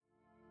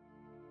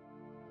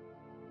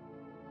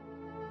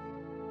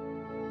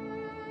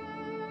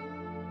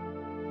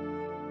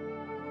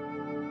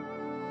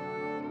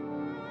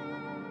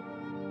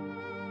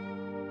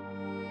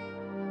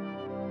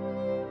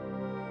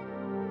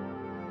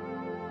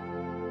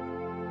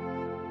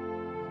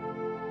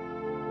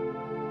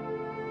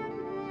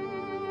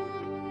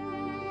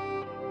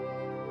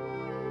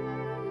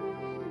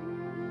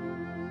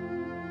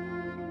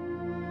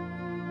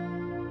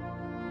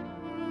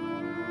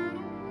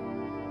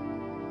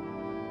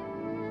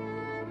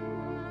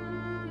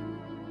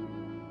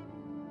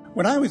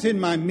When I was in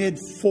my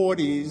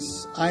mid-40s,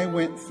 I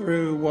went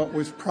through what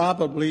was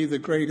probably the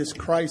greatest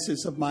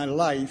crisis of my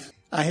life.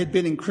 I had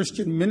been in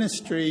Christian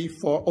ministry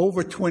for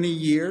over 20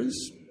 years.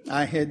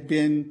 I had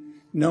been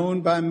known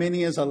by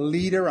many as a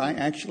leader. I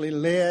actually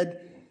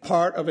led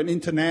part of an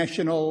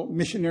international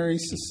missionary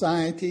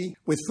society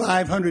with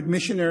 500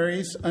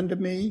 missionaries under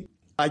me.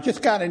 I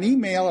just got an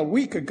email a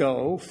week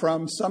ago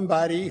from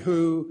somebody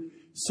who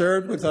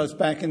served with us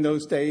back in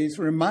those days,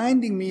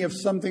 reminding me of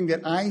something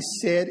that I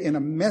said in a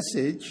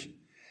message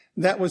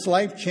that was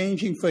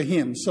life-changing for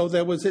him. So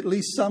there was at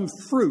least some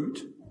fruit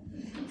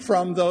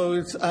from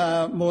those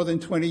more than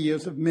 20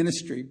 years of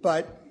ministry.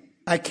 But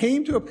I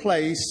came to a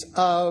place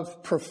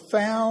of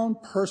profound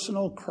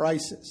personal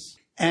crisis,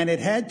 and it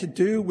had to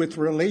do with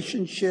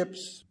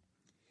relationships.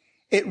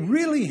 It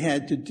really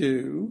had to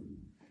do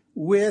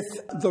with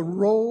the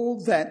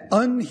role that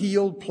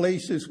unhealed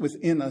places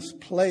within us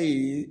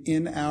play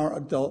in our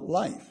adult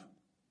life.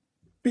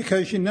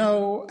 Because,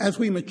 as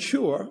we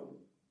mature,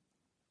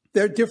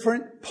 there are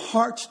different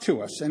parts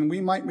to us, and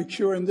we might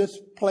mature in this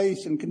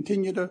place and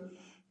continue to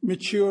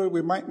mature.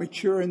 We might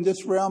mature in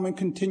this realm and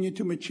continue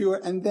to mature.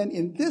 And then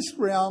in this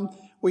realm,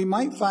 we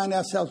might find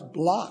ourselves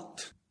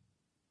blocked.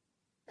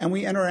 And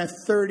we enter our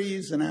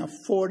 30s and our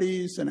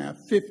 40s and our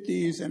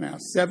 50s and our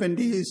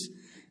 70s,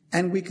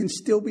 and we can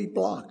still be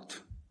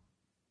blocked.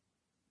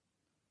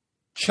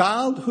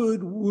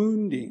 Childhood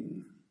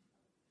wounding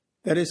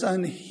that is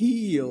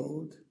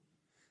unhealed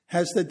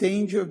has the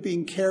danger of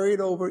being carried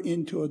over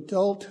into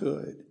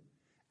adulthood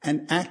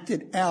and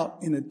acted out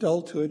in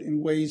adulthood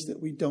in ways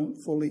that we don't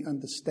fully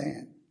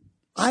understand.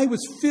 I was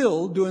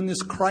filled during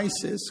this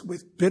crisis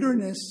with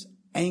bitterness,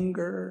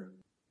 anger.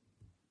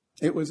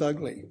 It was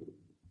ugly.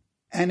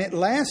 And it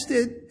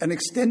lasted an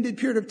extended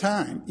period of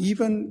time,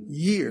 even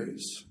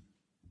years.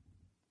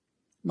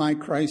 My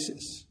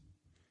crisis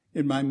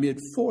in my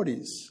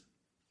mid-40s.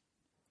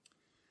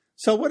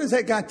 So what has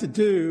that got to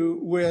do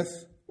with,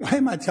 why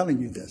am I telling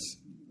you this?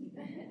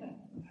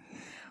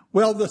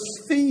 Well, the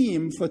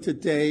theme for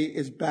today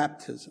is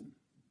baptism.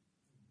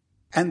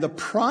 And the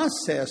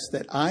process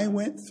that I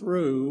went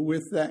through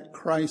with that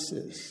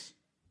crisis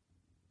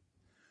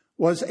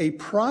was a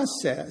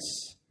process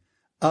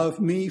of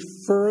me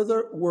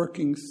further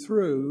working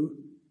through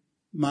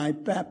my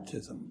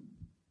baptism.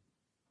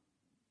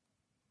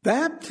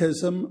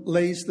 Baptism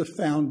lays the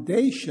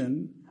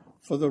foundation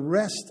for the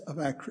rest of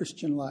our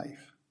Christian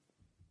life.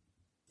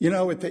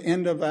 At the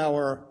end of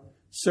our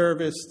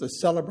service, the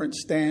celebrant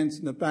stands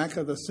in the back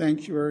of the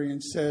sanctuary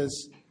and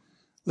says,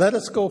 "Let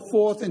us go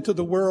forth into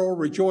the world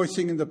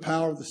rejoicing in the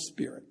power of the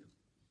Spirit."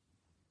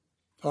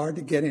 Hard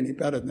to get any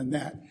better than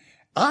that.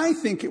 I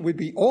think it would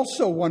be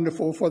also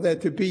wonderful for there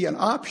to be an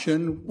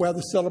option where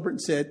the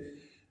celebrant said,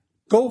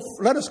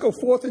 let us go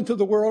forth into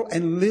the world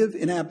and live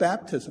in our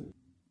baptism.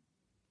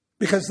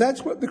 Because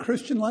that's what the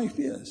Christian life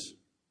is,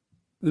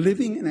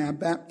 living in our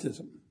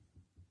baptism.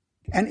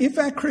 And if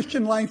our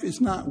Christian life is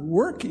not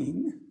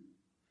working,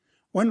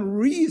 one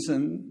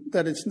reason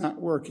that it's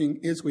not working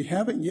is we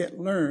haven't yet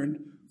learned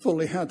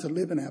fully how to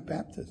live in our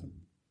baptism.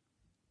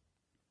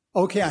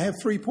 Okay, I have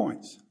 3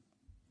 points.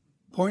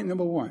 Point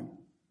number 1.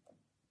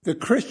 The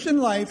Christian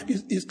life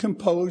is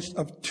composed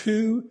of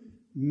 2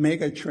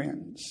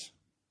 megatrends.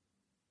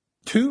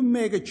 2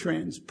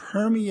 megatrends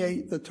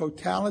permeate the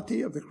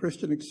totality of the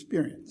Christian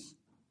experience.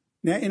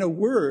 Now, in a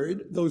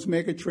word, those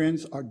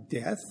megatrends are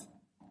death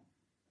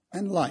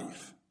and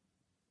life.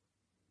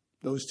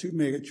 Those 2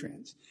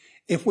 megatrends.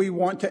 If we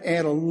want to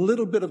add a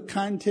little bit of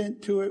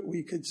content to it,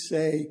 we could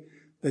say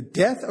the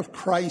death of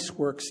Christ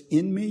works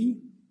in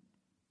me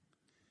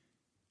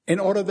in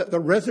order that the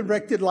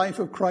resurrected life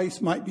of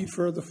Christ might be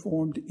further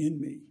formed in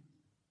me.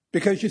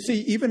 Because you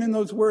see, even in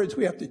those words,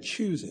 we have to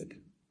choose it.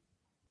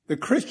 The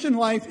Christian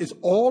life is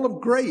all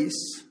of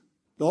grace,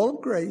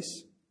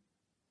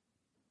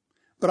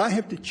 but I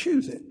have to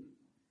choose it.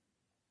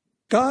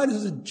 God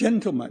is a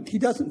gentleman. He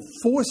doesn't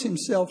force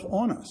himself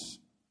on us.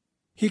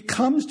 He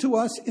comes to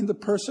us in the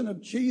person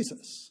of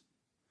Jesus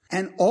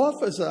and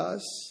offers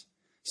us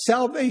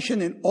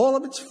salvation in all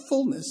of its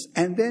fullness,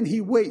 and then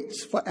he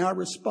waits for our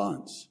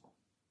response.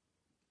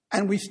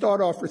 And we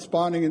start off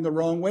responding in the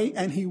wrong way,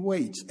 and he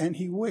waits, and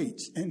he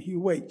waits, and he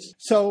waits.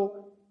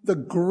 So the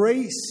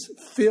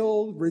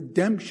grace-filled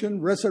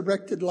redemption,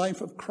 resurrected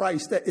life of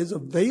Christ that is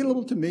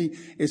available to me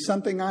is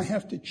something I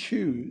have to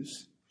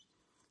choose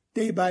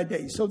day by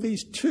day. So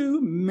these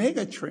 2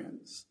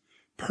 megatrends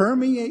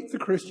permeate the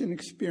Christian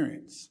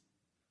experience.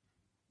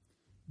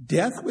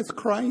 Death with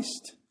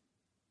Christ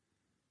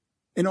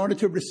in order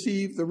to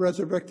receive the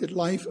resurrected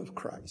life of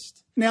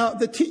Christ. Now,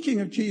 the teaching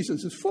of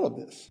Jesus is full of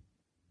this.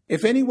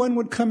 If anyone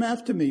would come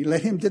after me,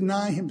 let him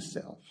deny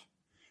himself,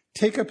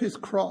 take up his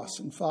cross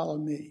and follow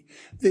me.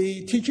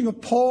 The teaching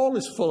of Paul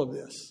is full of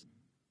this.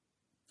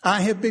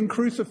 I have been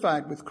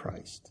crucified with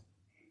Christ.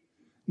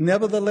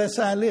 Nevertheless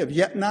I live,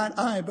 yet not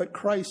I, but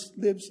Christ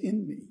lives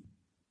in me.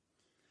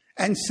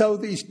 And so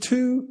these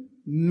 2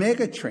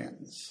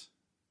 megatrends,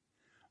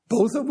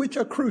 both of which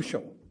are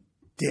crucial,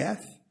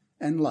 death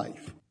and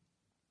life.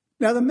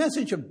 Now, the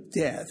message of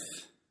death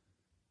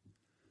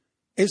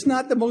It's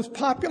not the most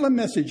popular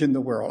message in the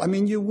world. I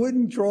mean, you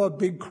wouldn't draw a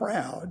big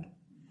crowd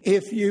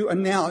if you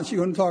announce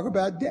you're going to talk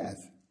about death.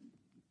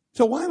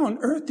 So why on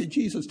earth did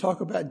Jesus talk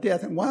about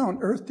death? And why on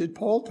earth did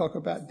Paul talk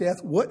about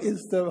death? What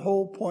is the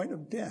whole point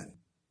of death?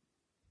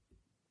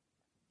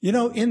 You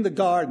know, in the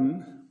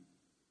garden,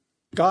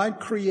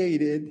 God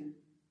created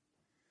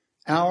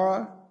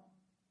our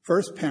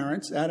first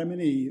parents, Adam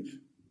and Eve,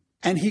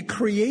 and he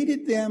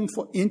created them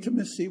for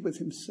intimacy with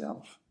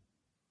himself.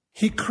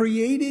 He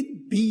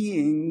created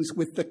beings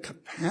with the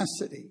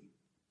capacity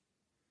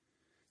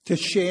to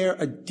share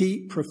a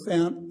deep,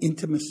 profound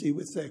intimacy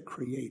with their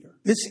Creator.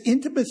 This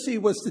intimacy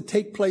was to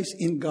take place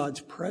in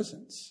God's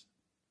presence.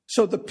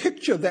 So the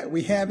picture that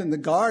we have in the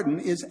garden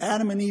is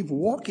Adam and Eve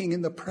walking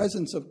in the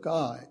presence of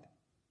God.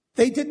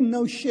 They didn't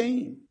know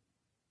shame.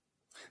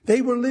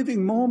 They were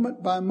living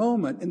moment by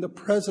moment in the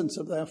presence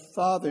of their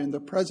Father, in the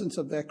presence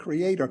of their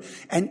Creator.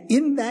 And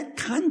in that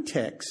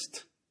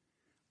context,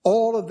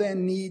 all of their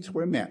needs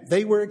were met.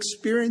 They were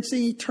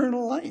experiencing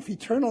eternal life.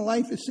 Eternal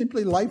life is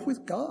simply life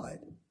with God.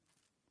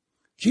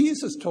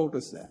 Jesus told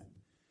us that.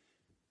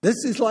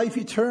 This is life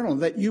eternal,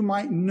 that you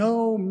might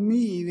know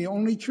me, the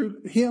only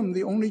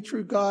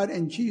true God,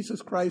 and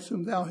Jesus Christ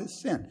whom thou hast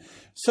sent.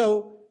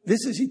 So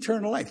this is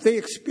eternal life. They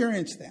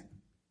experienced that.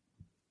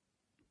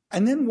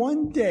 And then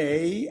one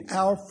day,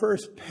 our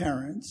first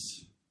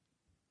parents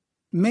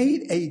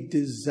made a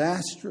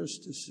disastrous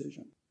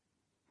decision.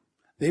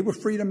 They were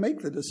free to make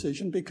the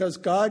decision because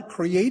God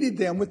created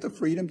them with the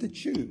freedom to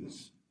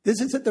choose.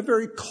 This is at the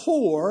very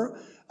core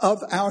of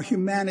our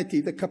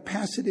humanity, the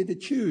capacity to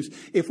choose.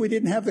 If we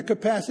didn't have the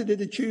capacity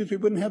to choose, we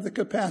wouldn't have the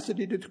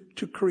capacity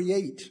to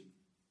create.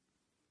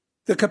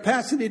 The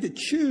capacity to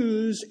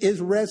choose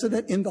is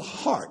resident in the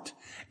heart.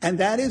 And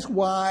that is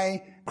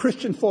why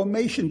Christian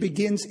formation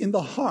begins in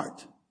the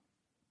heart.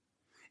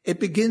 It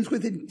begins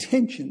with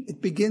intention.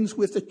 It begins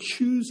with the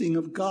choosing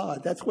of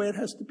God. That's where it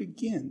has to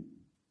begin.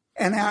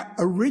 And our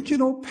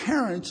original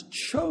parents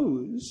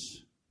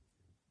chose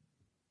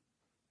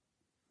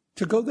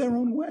to go their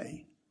own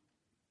way.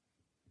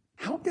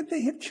 How could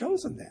they have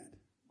chosen that?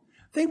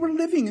 They were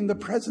living in the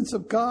presence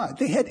of God.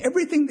 They had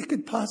everything they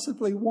could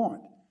possibly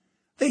want.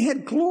 They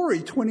had glory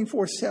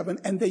 24/7,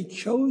 and they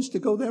chose to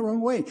go their own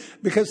way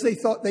because they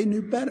thought they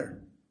knew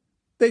better.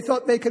 They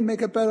thought they could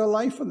make a better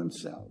life for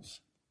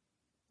themselves.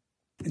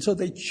 And so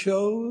they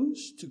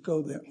chose to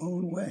go their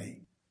own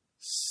way.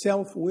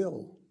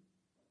 Self-will.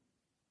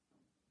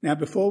 Now,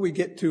 before we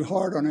get too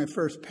hard on our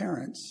first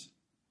parents,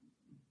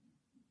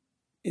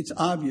 it's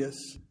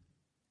obvious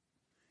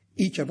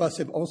each of us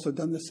have also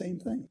done the same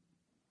thing.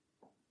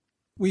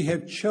 We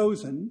have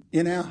chosen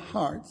in our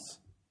hearts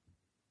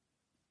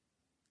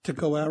to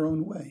go our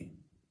own way.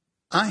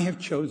 I have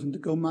chosen to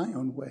go my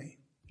own way.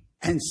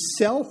 And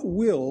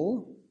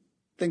self-will,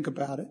 think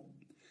about it,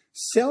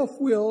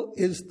 self-will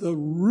is the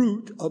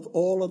root of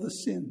all of the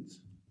sins.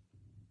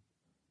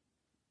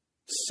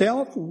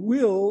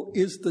 Self-will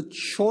is the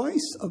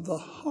choice of the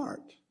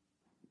heart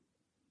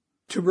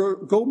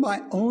to go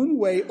my own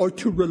way or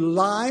to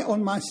rely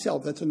on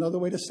myself. That's another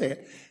way to say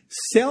it.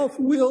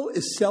 Self-will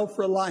is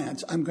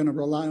self-reliance. I'm going to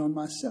rely on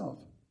myself.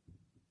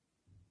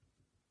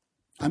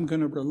 I'm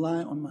going to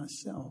rely on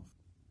myself.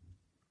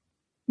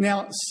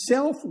 Now,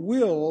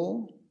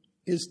 self-will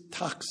is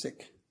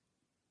toxic.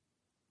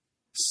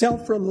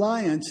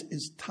 Self-reliance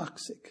is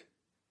toxic.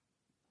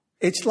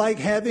 It's like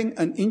having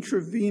an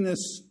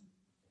intravenous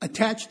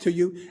attached to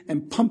you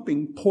and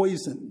pumping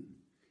poison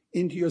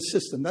into your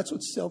system. That's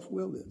what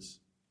self-will is.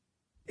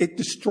 It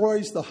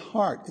destroys the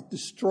heart. It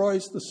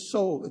destroys the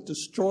soul. It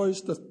destroys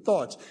the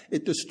thoughts.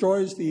 It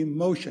destroys the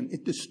emotion.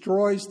 It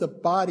destroys the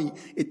body.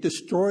 It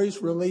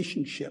destroys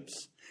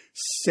relationships.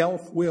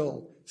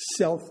 Self-will,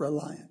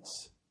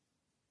 self-reliance.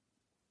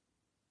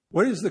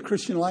 What is the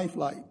Christian life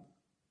like?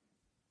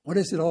 What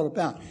is it all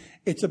about?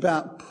 It's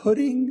about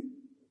putting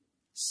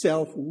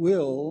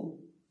self-will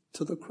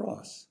to the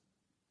cross.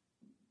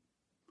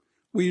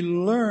 We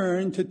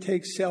learn to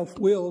take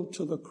self-will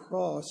to the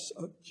cross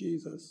of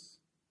Jesus,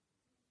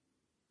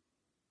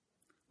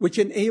 which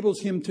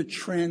enables him to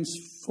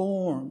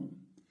transform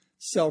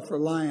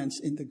self-reliance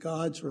into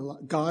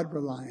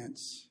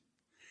God-reliance.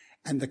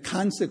 And the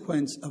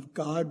consequence of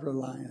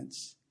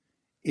God-reliance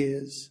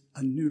is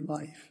a new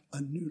life, a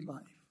new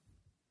life.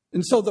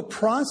 And so the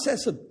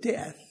process of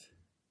death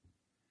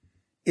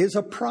is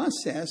a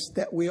process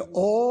that we're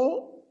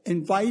all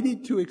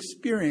invited to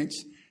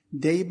experience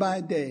day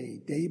by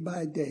day, day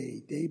by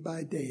day, day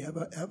by day.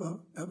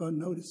 Ever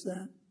notice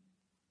that?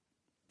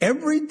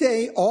 Every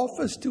day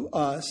offers to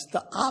us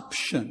the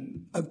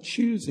option of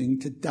choosing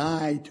to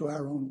die to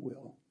our own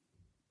will.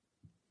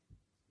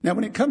 Now,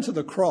 when it comes to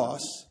the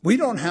cross, we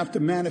don't have to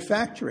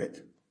manufacture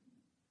it.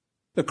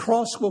 The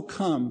cross will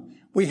come.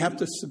 We have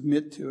to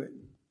submit to it.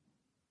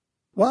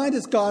 Why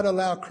does God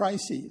allow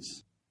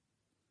crises?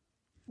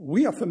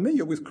 We are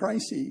familiar with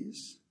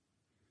crises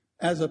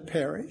as a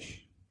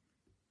parish.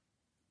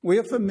 We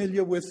are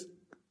familiar with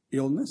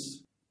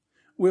illness.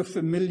 We're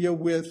familiar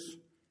with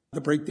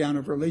the breakdown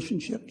of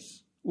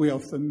relationships. We are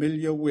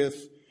familiar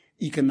with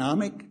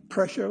economic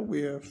pressure.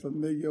 We're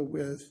familiar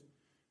with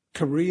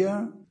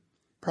career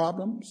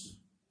problems.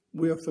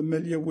 We're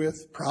familiar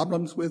with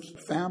problems with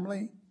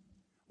family.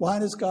 Why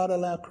does God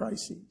allow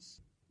crises?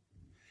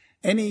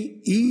 Any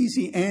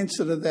easy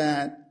answer to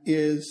that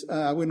is,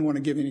 I wouldn't want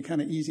to give any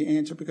kind of easy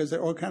answer because there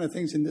are all kinds of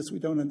things in this we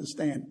don't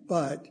understand.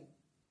 But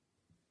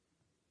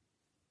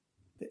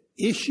the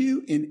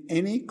issue in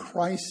any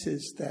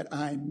crisis that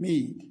I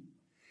meet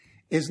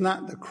is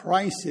not the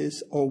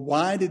crisis or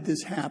why did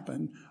this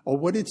happen or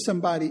what did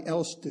somebody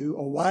else do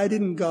or why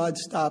didn't God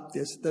stop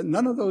this.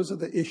 None of those are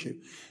the issue.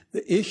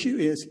 The issue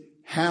is,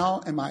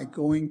 how am I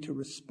going to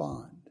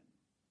respond?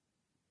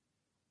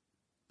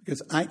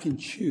 Because I can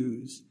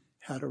choose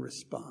how to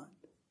respond.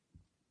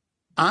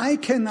 I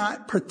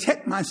cannot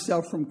protect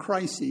myself from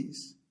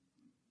crises,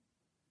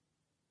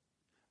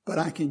 but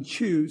I can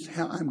choose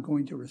how I'm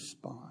going to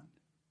respond.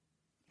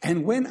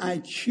 And when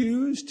I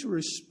choose to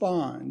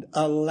respond,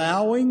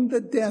 allowing the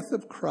death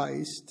of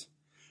Christ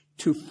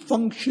to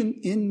function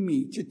in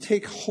me, to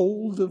take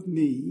hold of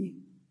me,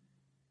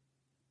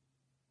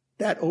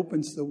 that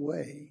opens the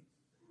way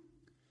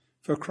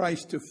for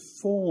Christ to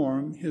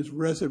form his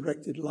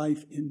resurrected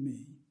life in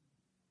me.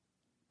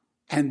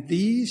 And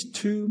these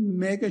two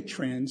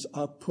megatrends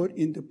are put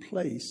into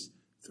place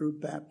through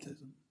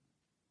baptism.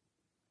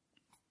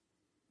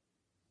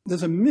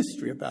 There's a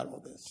mystery about all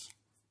this.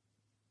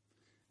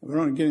 We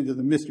don't get into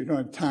the mystery. We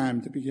don't have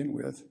time to begin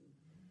with.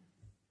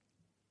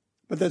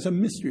 But there's a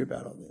mystery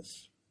about all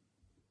this.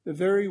 The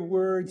very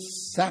word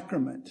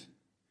sacrament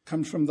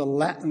comes from the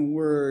Latin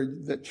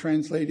word that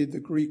translated the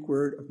Greek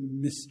word of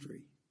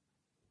mystery.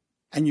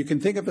 And you can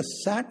think of a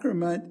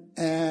sacrament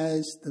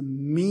as the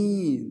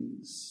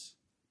means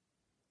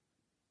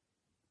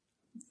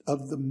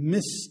of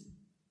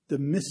the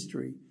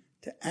mystery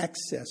to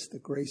access the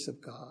grace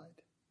of God.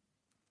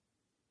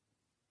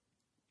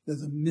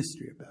 There's a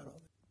mystery about all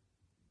that.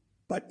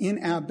 But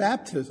in our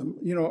baptism,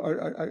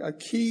 a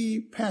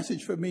key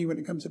passage for me when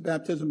it comes to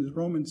baptism is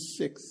Romans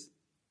 6.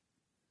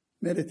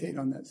 Meditate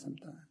on that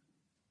sometime.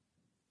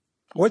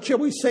 What shall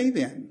we say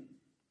then?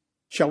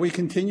 Shall we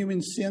continue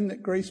in sin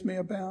that grace may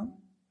abound?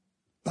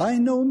 By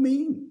no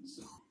means.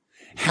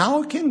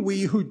 How can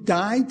we who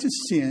died to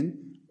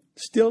sin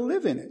still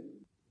live in it?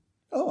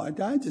 Oh, I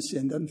died to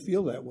sin. Doesn't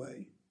feel that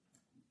way.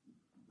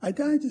 I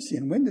died to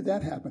sin. When did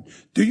that happen?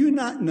 Do you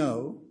not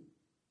know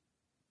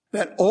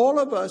that all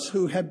of us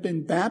who have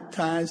been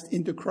baptized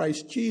into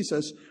Christ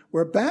Jesus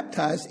were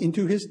baptized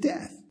into his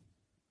death?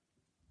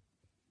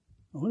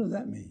 What does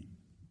that mean?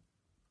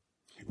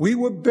 We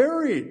were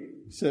buried,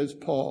 says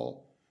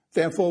Paul,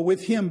 therefore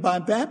with him by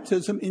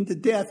baptism into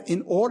death,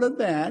 in order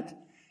that,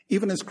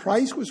 even as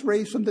Christ was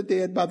raised from the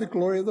dead by the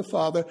glory of the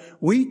Father,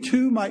 we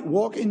too might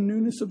walk in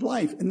newness of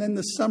life. And then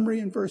the summary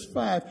in verse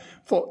 5,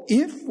 for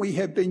if we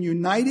have been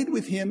united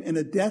with him in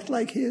a death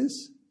like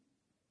his,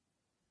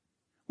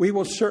 we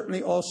will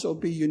certainly also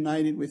be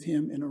united with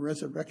him in a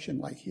resurrection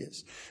like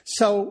his.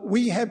 So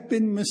we have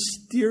been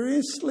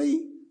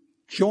mysteriously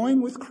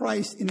joined with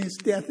Christ in his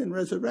death and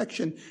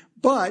resurrection,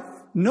 but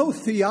no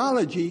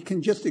theology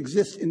can just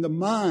exist in the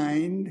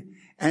mind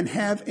and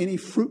have any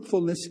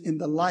fruitfulness in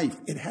the life.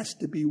 It has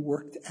to be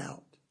worked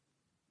out.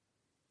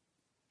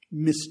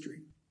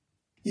 Mystery.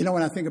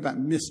 When I think about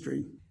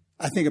mystery,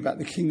 I think about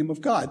the kingdom of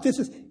God. This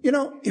is,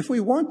 if we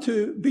want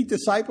to be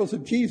disciples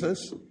of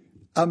Jesus,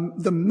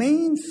 the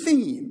main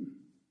theme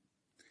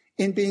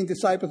in being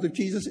disciples of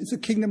Jesus is the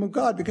kingdom of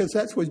God, because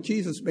that's what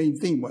Jesus' main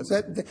theme was.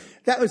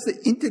 That was the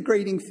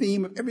integrating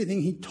theme of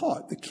everything he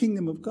taught, the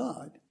kingdom of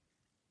God.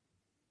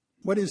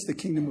 What is the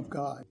kingdom of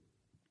God?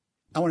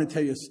 I want to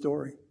tell you a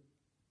story.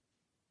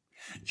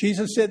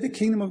 Jesus said the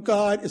kingdom of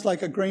God is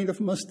like a grain of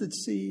mustard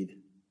seed.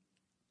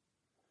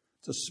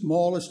 It's the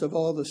smallest of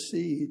all the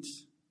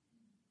seeds.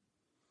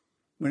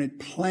 When it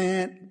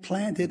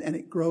planted and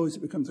it grows,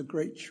 it becomes a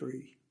great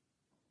tree.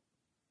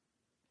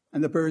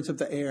 And the birds of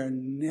the air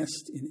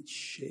nest in its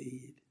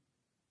shade.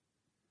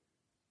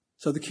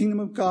 So the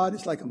kingdom of God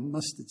is like a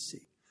mustard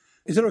seed.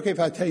 Is it okay if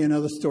I tell you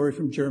another story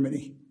from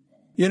Germany?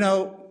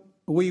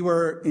 We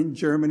were in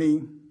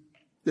Germany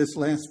this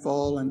last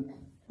fall, and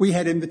we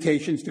had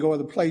invitations to go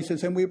other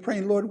places, and we were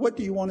praying, Lord, what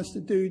do you want us to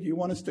do? Do you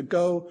want us to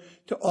go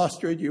to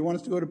Austria? Do you want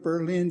us to go to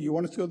Berlin? Do you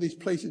want us to go to these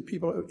places,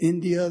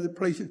 India, the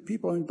places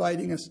people are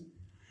inviting us?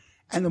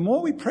 And the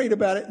more we prayed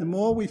about it, the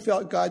more we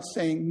felt God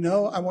saying,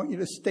 no, I want you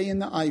to stay in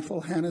the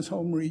Eifel, Hannah's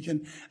home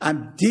region.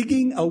 I'm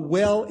digging a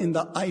well in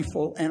the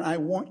Eifel, and I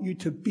want you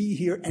to be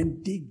here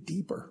and dig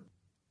deeper.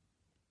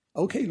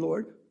 Okay,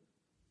 Lord.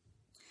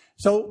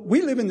 So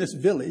we live in this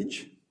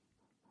village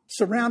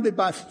surrounded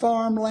by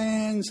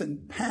farmlands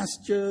and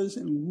pastures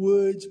and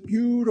woods,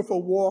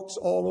 beautiful walks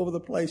all over the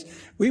place.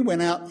 We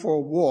went out for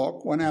a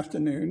walk one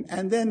afternoon,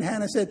 and then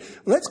Hannah said,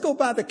 let's go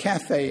by the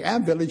cafe.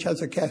 Our village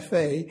has a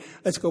cafe.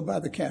 Let's go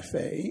by the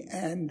cafe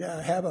and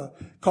have a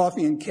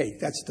coffee and cake.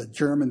 That's the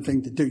German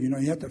thing to do. You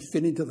have to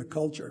fit into the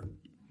culture.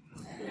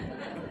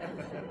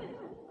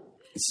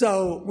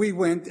 So we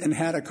went and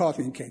had a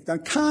coffee and cake. Now,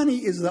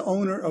 Connie is the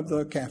owner of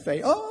the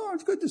cafe. Oh,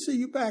 it's good to see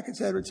you back, et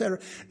cetera, et cetera.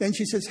 Then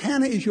she says,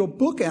 Hannah, is your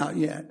book out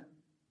yet?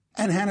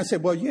 And Hannah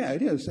said, well, yeah,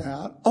 it is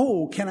out.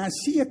 Oh, can I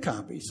see a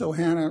copy? So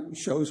Hannah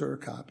shows her a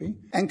copy.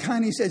 And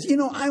Connie says,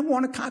 I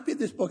want a copy of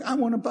this book. I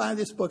want to buy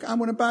this book. I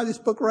want to buy this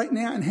book right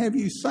now and have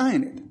you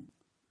sign it.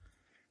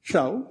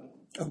 So,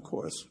 of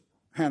course,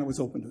 Hannah was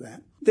open to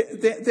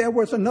that. There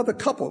was another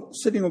couple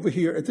sitting over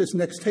here at this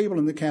next table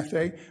in the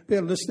cafe.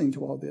 They're listening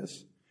to all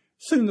this.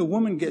 Soon the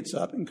woman gets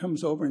up and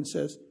comes over and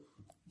says,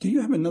 do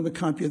you have another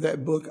copy of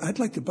that book? I'd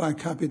like to buy a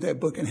copy of that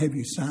book and have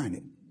you sign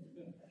it.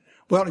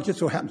 Well, it just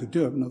so happens to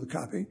do have another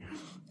copy.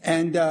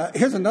 And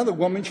here's another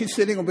woman. She's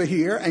sitting over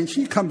here, and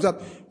she comes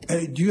up.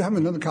 Do you have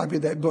another copy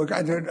of that book?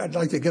 I'd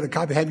like to get a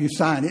copy, have you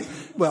sign it.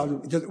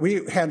 Well,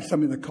 we had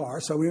some in the car,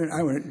 so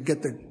I went to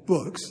get the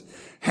books.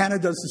 Hannah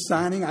does the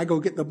signing. I go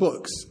get the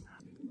books.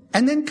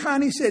 And then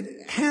Connie said,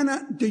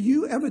 Hannah, do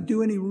you ever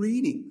do any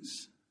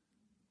readings?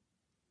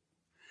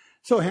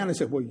 So Hannah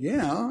said, well,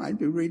 yeah, I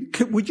do read.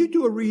 Would you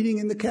do a reading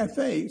in the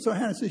cafe? So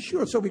Hannah said,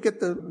 sure. So we get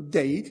the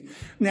date.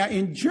 Now,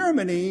 in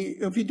Germany,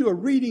 if you do a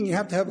reading, you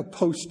have to have a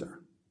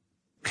poster.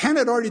 Hannah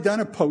had already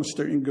done a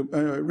poster in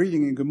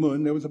reading in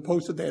Gmünd. There was a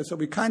poster there. So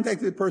we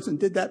contacted the person,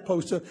 did that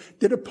poster,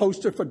 did a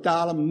poster for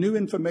Dahlem, new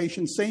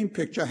information, same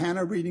picture,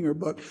 Hannah reading her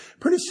book.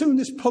 Pretty soon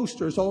this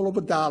poster is all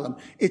over Dahlem.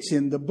 It's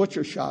in the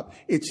butcher shop.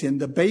 It's in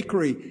the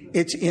bakery.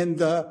 It's in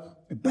the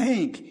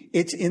bank.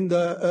 It's in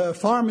the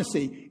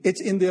pharmacy.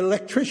 It's in the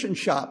electrician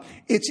shop.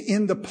 It's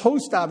in the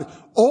post office.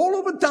 All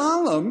over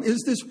Dahlem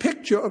is this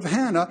picture of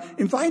Hannah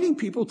inviting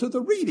people to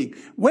the reading.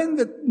 When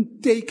the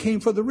day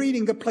came for the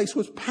reading, the place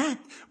was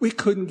packed. We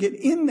couldn't get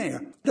in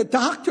there. The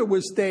doctor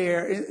was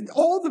there.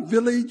 All the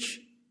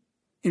village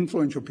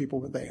influential people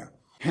were there.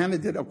 Hannah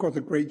did, of course,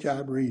 a great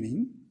job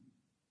reading.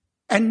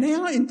 And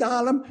now in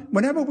Dahlem,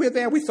 whenever we're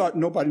there, we thought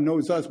nobody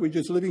knows us. We're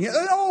just living here.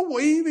 Oh,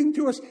 waving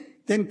to us.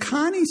 Then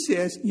Connie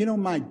says,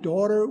 my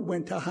daughter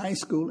went to high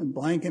school in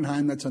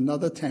Blankenheim. That's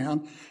another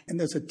town. And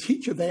there's a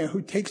teacher there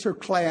who takes her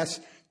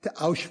class to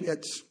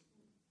Auschwitz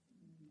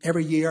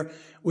every year.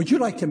 Would you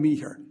like to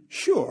meet her?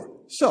 Sure.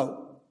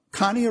 So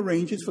Connie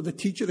arranges for the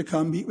teacher to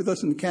come meet with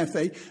us in the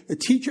cafe. The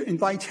teacher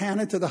invites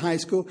Hannah to the high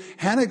school.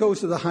 Hannah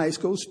goes to the high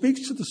school,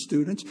 speaks to the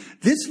students.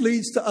 This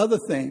leads to other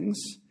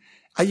things.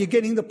 Are you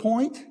getting the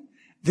point?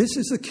 This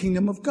is the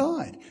kingdom of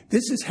God.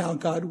 This is how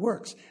God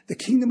works. The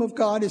kingdom of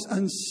God is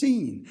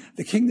unseen.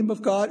 The kingdom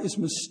of God is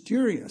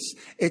mysterious.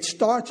 It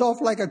starts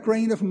off like a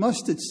grain of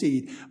mustard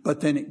seed,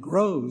 but then it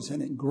grows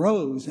and it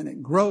grows and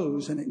it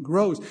grows and it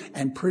grows,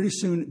 and pretty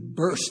soon it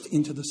bursts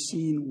into the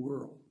seen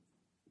world.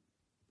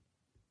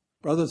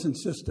 Brothers and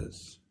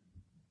sisters,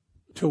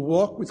 to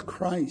walk with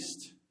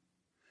Christ,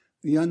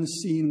 the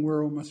unseen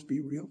world must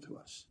be real to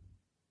us.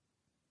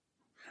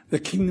 The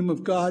kingdom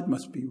of God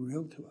must be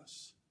real to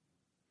us.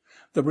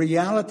 The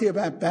reality of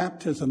our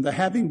baptism, the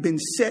having been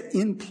set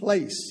in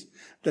place,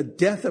 the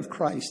death of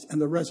Christ and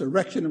the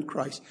resurrection of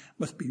Christ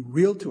must be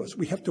real to us.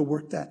 We have to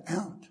work that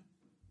out.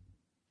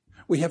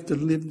 We have to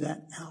live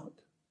that out.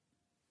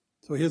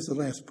 So here's the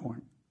last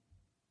point.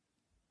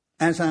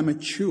 As I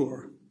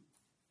mature,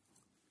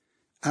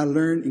 I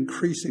learn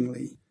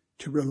increasingly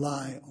to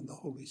rely on the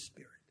Holy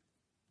Spirit.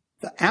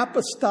 The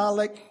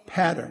apostolic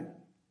pattern: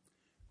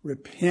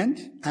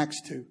 repent,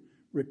 Acts 2,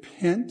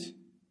 repent,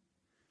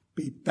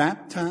 be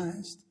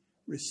baptized,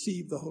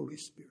 receive the Holy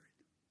Spirit.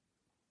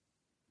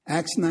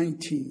 Acts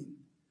 19,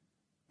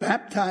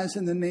 baptize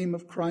in the name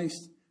of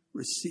Christ,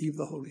 receive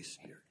the Holy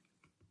Spirit.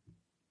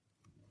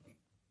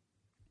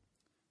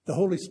 The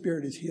Holy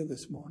Spirit is here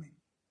this morning.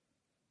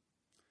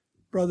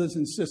 Brothers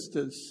and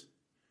sisters,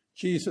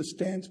 Jesus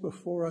stands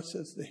before us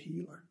as the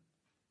healer.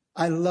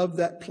 I love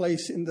that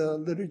place in the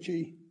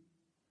liturgy,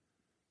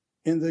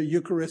 in the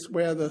Eucharist,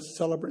 where the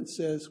celebrant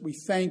says, we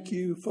thank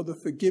you for the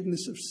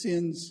forgiveness of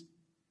sins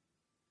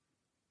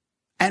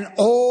and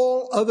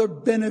all other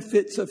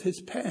benefits of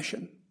his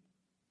passion.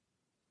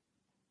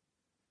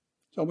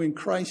 So when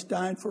Christ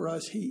died for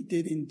us, he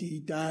did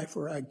indeed die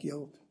for our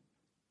guilt.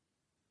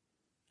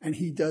 And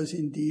he does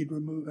indeed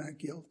remove our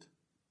guilt.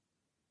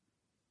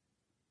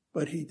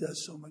 But he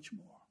does so much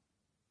more.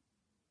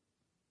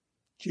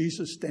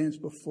 Jesus stands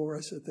before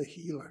us as the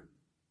healer.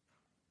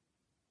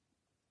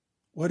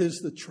 What is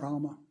the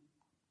trauma?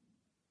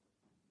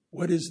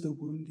 What is the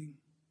wounding?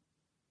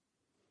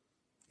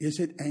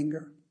 Is it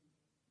anger?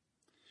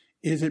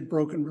 Is it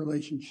broken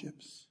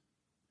relationships?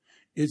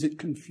 Is it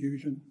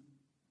confusion?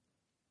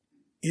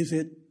 Is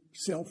it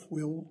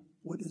self-will?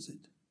 What is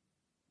it?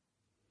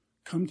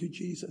 Come to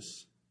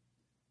Jesus.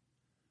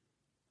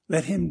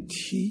 Let him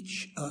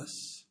teach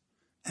us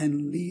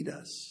and lead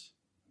us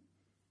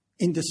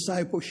in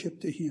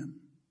discipleship to him,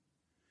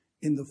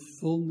 in the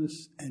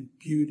fullness and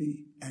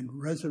beauty and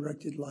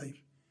resurrected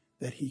life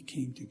that he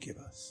came to give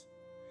us.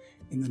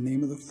 In the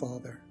name of the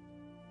Father,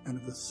 and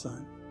of the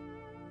Son,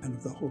 and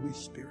of the Holy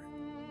Spirit.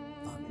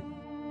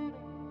 Amen.